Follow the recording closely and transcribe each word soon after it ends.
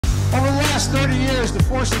last 30 years, the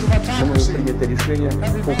forces of autocracy принято решение о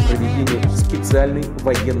проведении специальной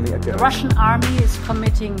военной The операции. Russian army is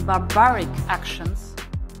committing barbaric actions.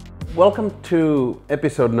 Welcome to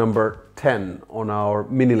episode number 10 on our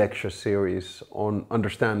mini lecture series on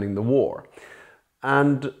understanding the war.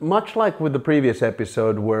 And much like with the previous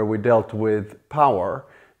episode where we dealt with power,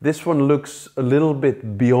 this one looks a little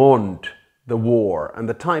bit beyond the war and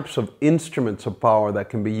the types of instruments of power that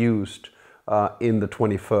can be used in the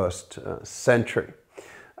 21st century.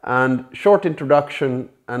 And short introduction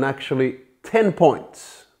and actually 10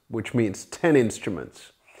 points, which means 10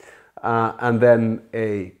 instruments, and then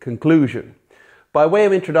a conclusion. By way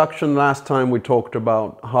of introduction, last time we talked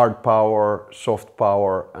about hard power, soft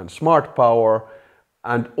power, and smart power,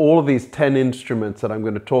 and all of these 10 instruments that I'm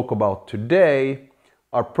going to talk about today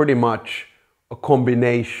are pretty much a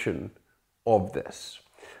combination of this.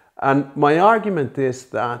 And my argument is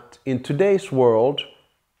that in today's world,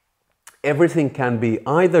 everything can be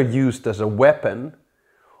either used as a weapon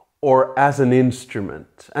or as an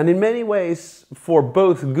instrument. And in many ways, for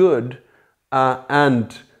both good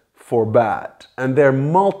and for bad. And there are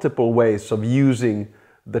multiple ways of using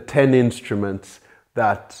the 10 instruments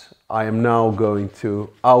that I am now going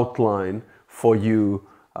to outline for you,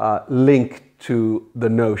 linked to the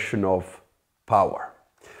notion of power.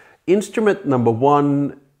 Instrument number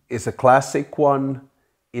one is a classic one.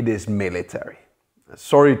 It is military.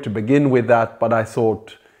 Sorry to begin with that, but I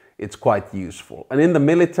thought it's quite useful. And in the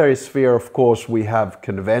military sphere, of course, we have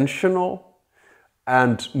conventional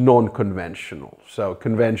and non-conventional. So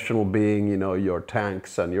conventional being, you know, your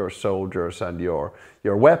tanks and your soldiers and your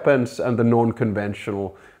weapons, and the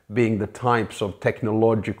non-conventional being the types of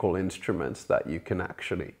technological instruments that you can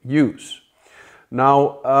actually use.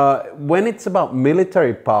 Now, when it's about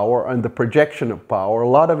military power and the projection of power, a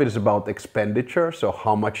lot of it is about expenditure. So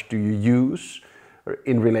how much do you use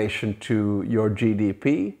in relation to your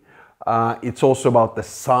GDP? It's also about the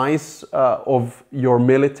size of your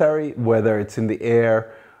military, whether it's in the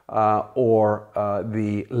air or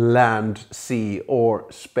the land, sea,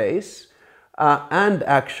 or space. And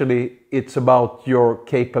actually, it's about your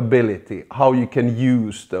capability, how you can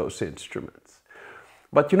use those instruments.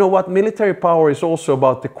 But you know what? Military power is also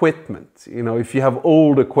about equipment. You know, if you have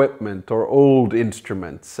old equipment or old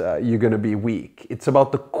instruments, you're going to be weak. It's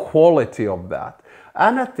about the quality of that.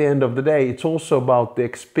 And at the end of the day, it's also about the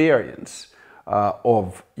experience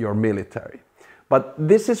of your military. But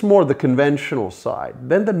this is more the conventional side.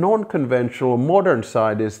 Then the non-conventional, modern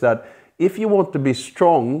side is that if you want to be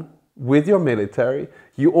strong with your military,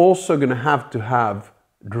 you're also going to have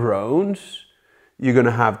drones. You're going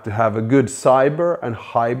to have a good cyber and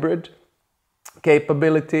hybrid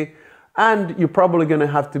capability. And you're probably going to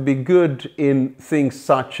have to be good in things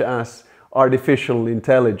such as artificial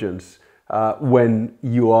intelligence when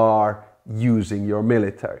you are using your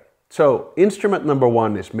military. So instrument number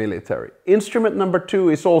one is military. Instrument number two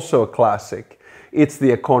is also a classic. It's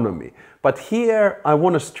the economy. But here I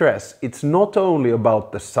want to stress, it's not only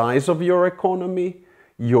about the size of your economy,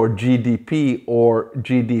 your GDP or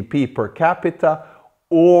GDP per capita,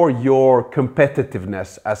 or your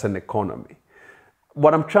competitiveness as an economy.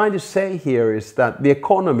 What I'm trying to say here is that the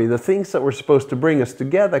economy, the things that were supposed to bring us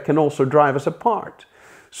together, can also drive us apart.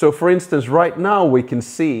 So for instance, right now we can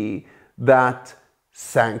see that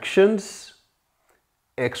sanctions,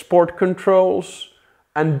 export controls,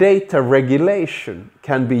 and data regulation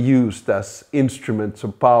can be used as instruments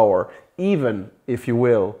of power, even, if you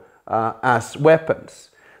will, as weapons.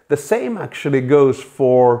 The same actually goes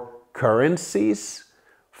for currencies,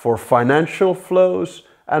 for financial flows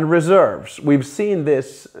and reserves. We've seen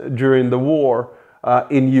this during the war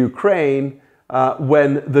in Ukraine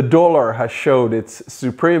when the dollar has showed its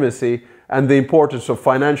supremacy, and the importance of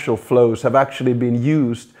financial flows have actually been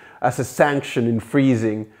used as a sanction in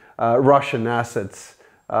freezing Russian assets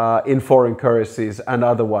in foreign currencies and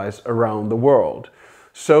otherwise around the world.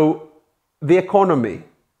 So the economy,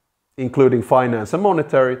 including finance and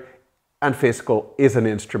monetary and fiscal, is an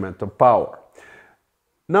instrument of power.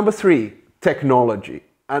 Number three, technology.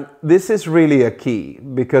 And this is really a key,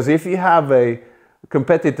 because if you have a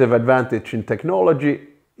competitive advantage in technology,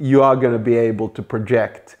 you are going to be able to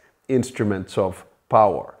project instruments of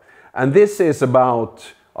power. And this is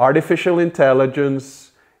about artificial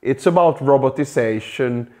intelligence, it's about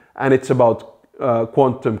robotization, and it's about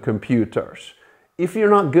quantum computers. If you're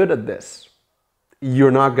not good at this,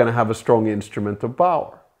 you're not going to have a strong instrument of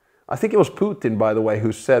power. I think it was Putin, by the way,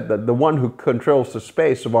 who said that the one who controls the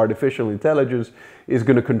space of artificial intelligence is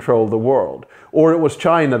going to control the world. Or it was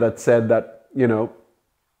China that said that, you know,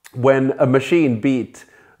 when a machine beat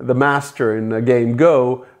the master in a game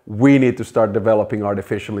Go, we need to start developing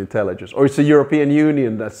artificial intelligence. Or it's the European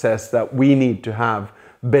Union that says that we need to have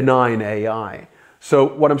benign AI. So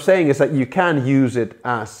what I'm saying is that you can use it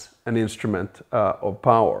as an instrument of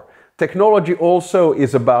power. Technology also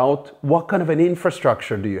is about what kind of an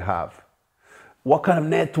infrastructure do you have? What kind of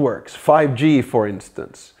networks? 5G, for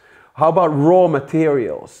instance. How about raw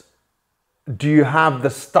materials? Do you have the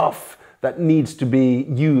stuff that needs to be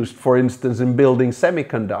used, for instance, in building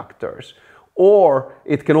semiconductors? Or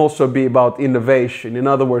it can also be about innovation. In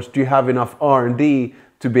other words, do you have enough R&D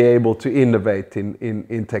to be able to innovate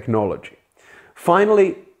in technology?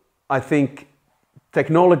 Finally, I think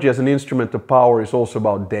technology as an instrument of power is also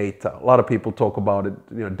about data. A lot of people talk about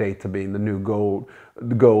it, data being the new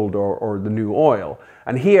gold or the new oil.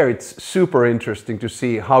 And here it's super interesting to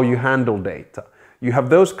see how you handle data. You have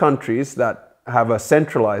those countries that have a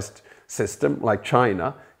centralized system like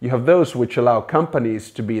China. You have those which allow companies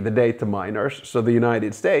to be the data miners, so the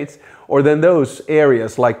United States, or then those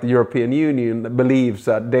areas like the European Union that believes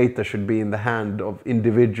that data should be in the hand of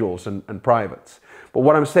individuals and privates. But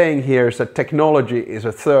what I'm saying here is that technology is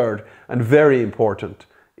a third and very important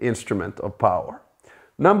instrument of power.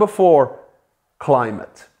 Number 4,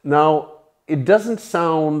 climate. Now, it doesn't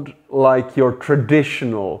sound like your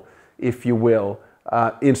traditional, if you will,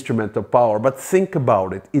 instrument of power, but think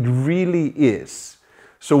about it. It really is.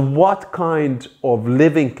 So what kind of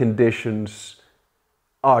living conditions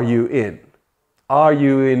are you in? Are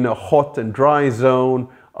you in a hot and dry zone?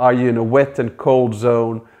 Are you in a wet and cold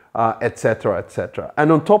zone? Etc., etc.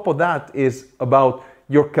 And on top of that is about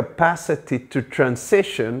your capacity to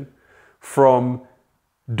transition from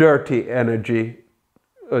dirty energy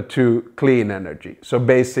to clean energy. So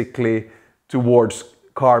basically towards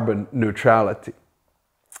carbon neutrality.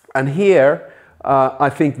 And here, I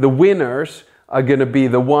think the winners are going to be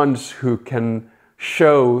the ones who can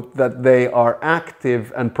show that they are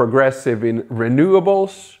active and progressive in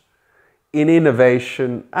renewables, in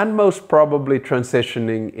innovation, and most probably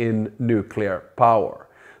transitioning in nuclear power.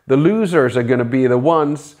 The losers are going to be the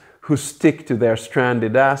ones who stick to their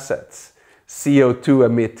stranded assets, CO2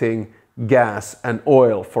 emitting gas and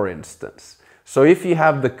oil, for instance. So if you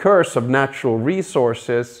have the curse of natural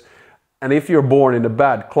resources, and if you're born in a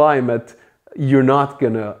bad climate, you're not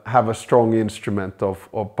going to have a strong instrument of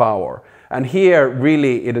power. And here,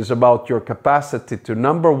 really, it is about your capacity to,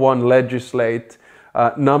 number 1, legislate,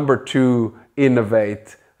 number 2,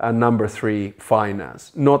 innovate, and number 3,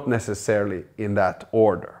 finance. Not necessarily in that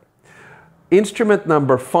order. Instrument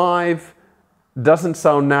number 5 doesn't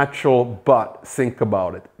sound natural, but think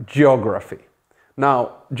about it. Geography.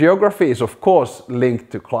 Now, geography is of course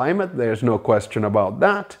linked to climate. There's no question about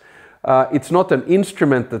that. It's not an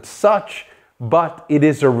instrument as such, but it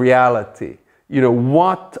is a reality.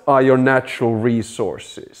 What are your natural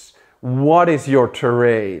resources? What is your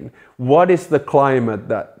terrain? What is the climate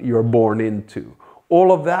that you're born into?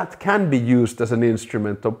 All of that can be used as an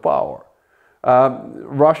instrument of power.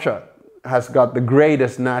 Russia has got the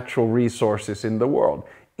greatest natural resources in the world.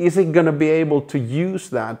 Is it going to be able to use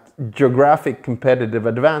that geographic competitive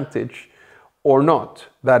advantage or not?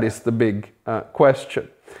 That is the big question.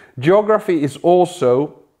 Geography is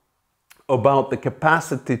also about the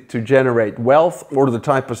capacity to generate wealth or the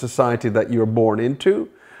type of society that you're born into,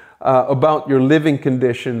 about your living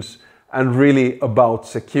conditions, and really about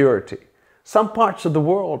security. Some parts of the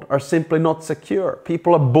world are simply not secure.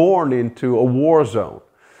 People are born into a war zone.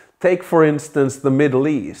 Take, for instance, the Middle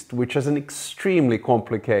East, which has an extremely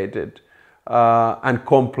complicated and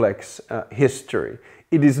complex history.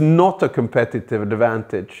 It is not a competitive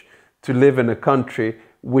advantage to live in a country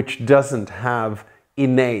which doesn't have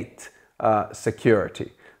innate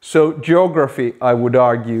security. So geography, I would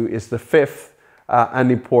argue, is the 5th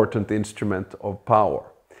and important instrument of power.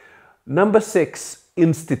 Number 6,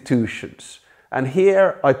 institutions. And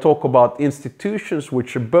here I talk about institutions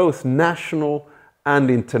which are both national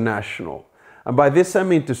and international. And by this I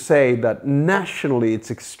mean to say that nationally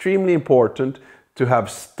it's extremely important to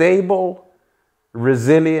have stable,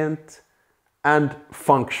 resilient, and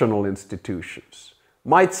functional institutions.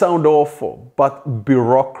 Might sound awful, but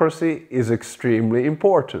bureaucracy is extremely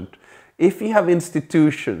important. If you have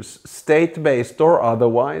institutions, state-based or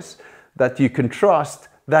otherwise, that you can trust,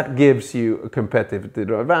 that gives you a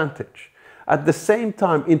competitive advantage. At the same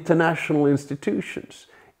time, international institutions.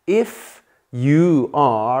 If you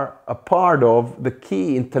are a part of the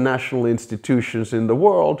key international institutions in the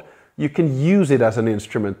world, you can use it as an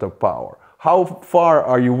instrument of power. How far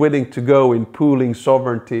are you willing to go in pooling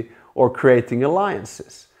sovereignty or creating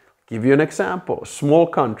alliances? I'll give you an example. A small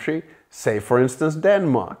country, say for instance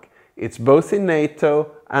Denmark. It's both in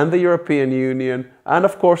NATO and the European Union and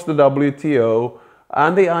of course the WTO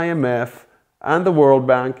and the IMF and the World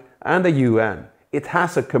Bank and the UN. It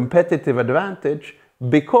has a competitive advantage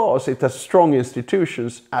because it has strong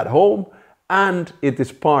institutions at home and it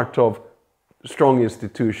is part of strong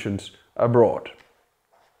institutions abroad.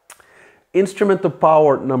 Instrument of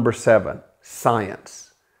power number 7,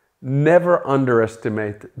 science. Never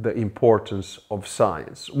underestimate the importance of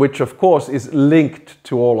science, which of course is linked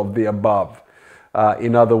to all of the above.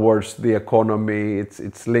 In other words, the economy,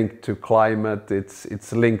 it's linked to climate,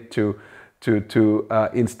 it's linked to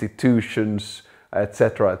institutions,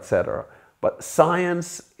 etc., etc. But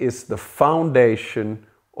science is the foundation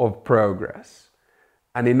of progress.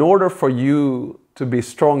 And in order for you to be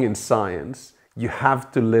strong in science, you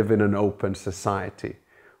have to live in an open society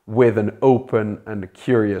with an open and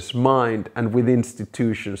curious mind and with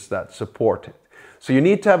institutions that support it. So you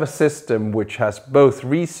need to have a system which has both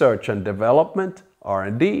research and development,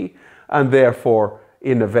 R&D, and therefore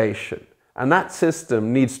innovation. And that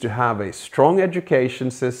system needs to have a strong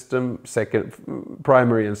education system,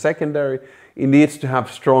 primary and secondary. It needs to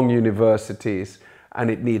have strong universities, and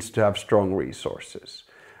it needs to have strong resources.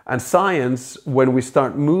 And science, when we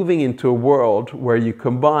start moving into a world where you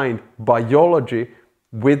combine biology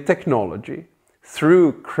with technology,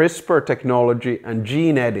 through CRISPR technology and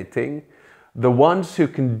gene editing, the ones who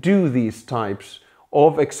can do these types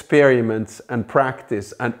of experiments and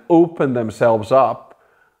practice and open themselves up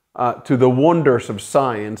to the wonders of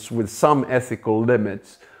science with some ethical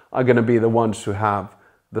limits are going to be the ones who have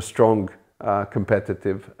the strong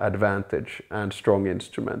competitive advantage and strong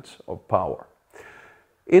instruments of power.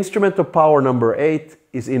 Instrument of power number 8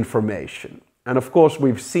 is information. And of course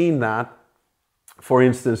we've seen that, for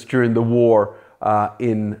instance, during the war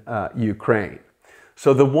in Ukraine.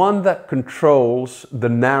 So the one that controls the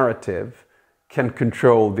narrative can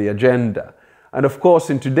control the agenda. And of course,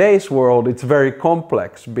 in today's world, it's very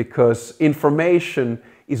complex because information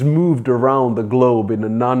is moved around the globe in a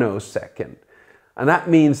nanosecond. And that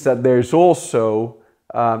means that there's also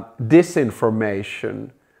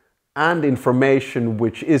disinformation and information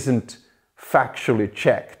which isn't factually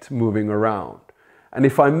checked moving around. And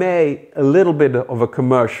if I may, a little bit of a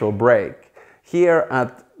commercial break. Here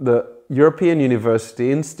at the European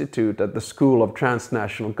University Institute at the School of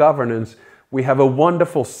Transnational Governance, we have a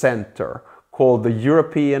wonderful center called the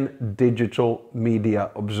European Digital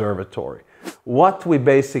Media Observatory. What we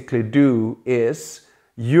basically do is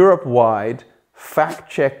Europe-wide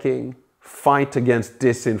fact-checking, fight against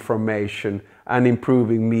disinformation, and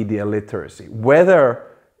improving media literacy. Whether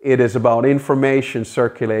it is about information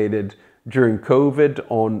circulated during COVID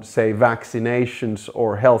on, say, vaccinations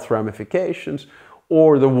or health ramifications,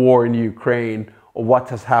 or the war in Ukraine, or what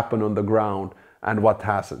has happened on the ground and what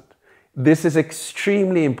hasn't. This is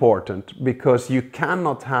extremely important because you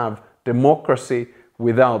cannot have democracy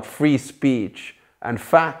without free speech and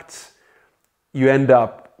facts. You end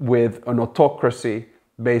up with an autocracy,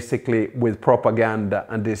 basically with propaganda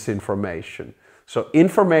and disinformation. So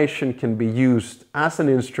information can be used as an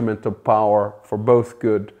instrument of power for both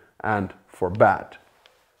good and for bad.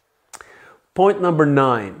 Point number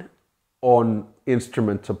 9 on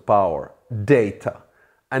instruments of power, data.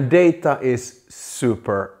 And data is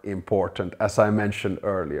super important, as I mentioned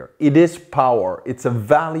earlier. It is power. It's a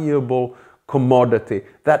valuable commodity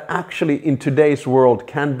that actually in today's world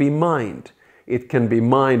can be mined. It can be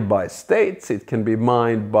mined by states, it can be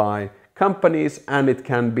mined by companies, and it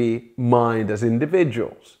can be mined as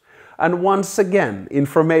individuals. And once again,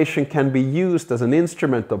 information can be used as an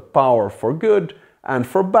instrument of power for good and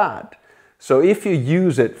for bad. So if you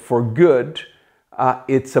use it for good,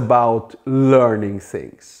 it's about learning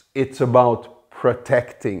things. It's about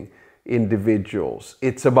protecting individuals.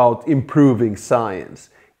 It's about improving science.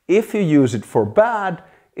 If you use it for bad,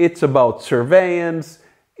 it's about surveillance.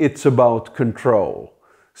 It's about control.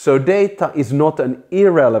 So data is not an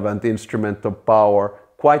irrelevant instrument of power.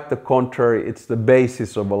 Quite the contrary, it's the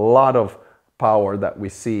basis of a lot of power that we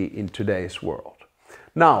see in today's world.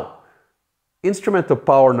 Now, instrument of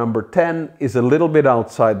power number 10 is a little bit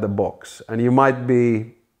outside the box, and you might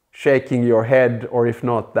be shaking your head, or if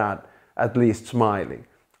not that, at least smiling.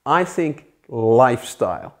 I think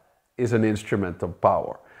lifestyle is an instrument of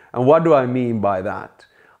power. And what do I mean by that?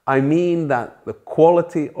 I mean that the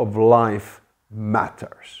quality of life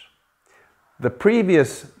matters. The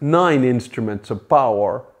previous 9 instruments of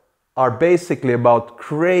power are basically about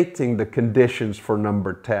creating the conditions for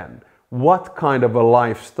number 10. What kind of a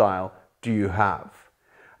lifestyle do you have?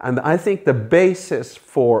 And I think the basis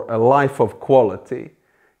for a life of quality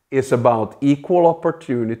is about equal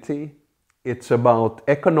opportunity, it's about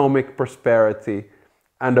economic prosperity,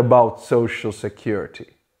 and about social security.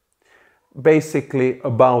 basically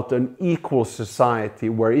about an equal society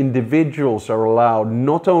where individuals are allowed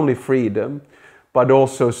not only freedom, but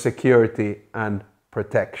also security and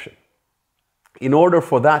protection. In order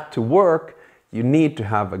for that to work, you need to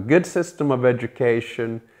have a good system of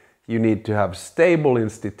education, you need to have stable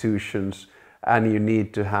institutions, and you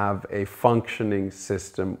need to have a functioning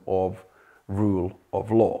system of rule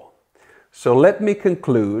of law. So let me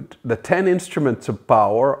conclude. The 10 instruments of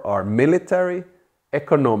power are military,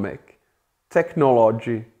 economic,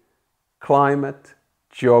 technology, climate,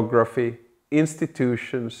 geography,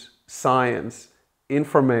 institutions, science,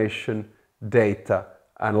 information, data,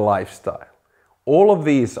 and lifestyle. All of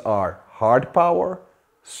these are hard power,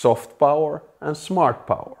 soft power, and smart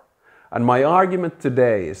power. And my argument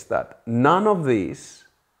today is that none of these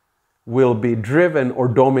will be driven or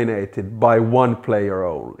dominated by one player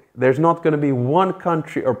only. There's not going to be one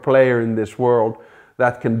country or player in this world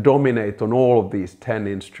that can dominate on all of these 10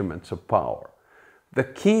 instruments of power. The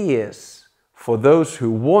key is, for those who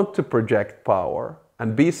want to project power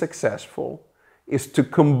and be successful, is to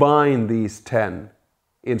combine these 10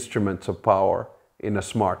 instruments of power in a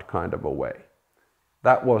smart kind of a way.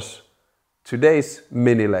 That was today's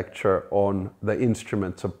mini lecture on the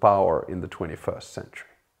instruments of power in the 21st century.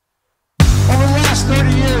 Over the last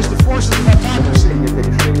 30 years,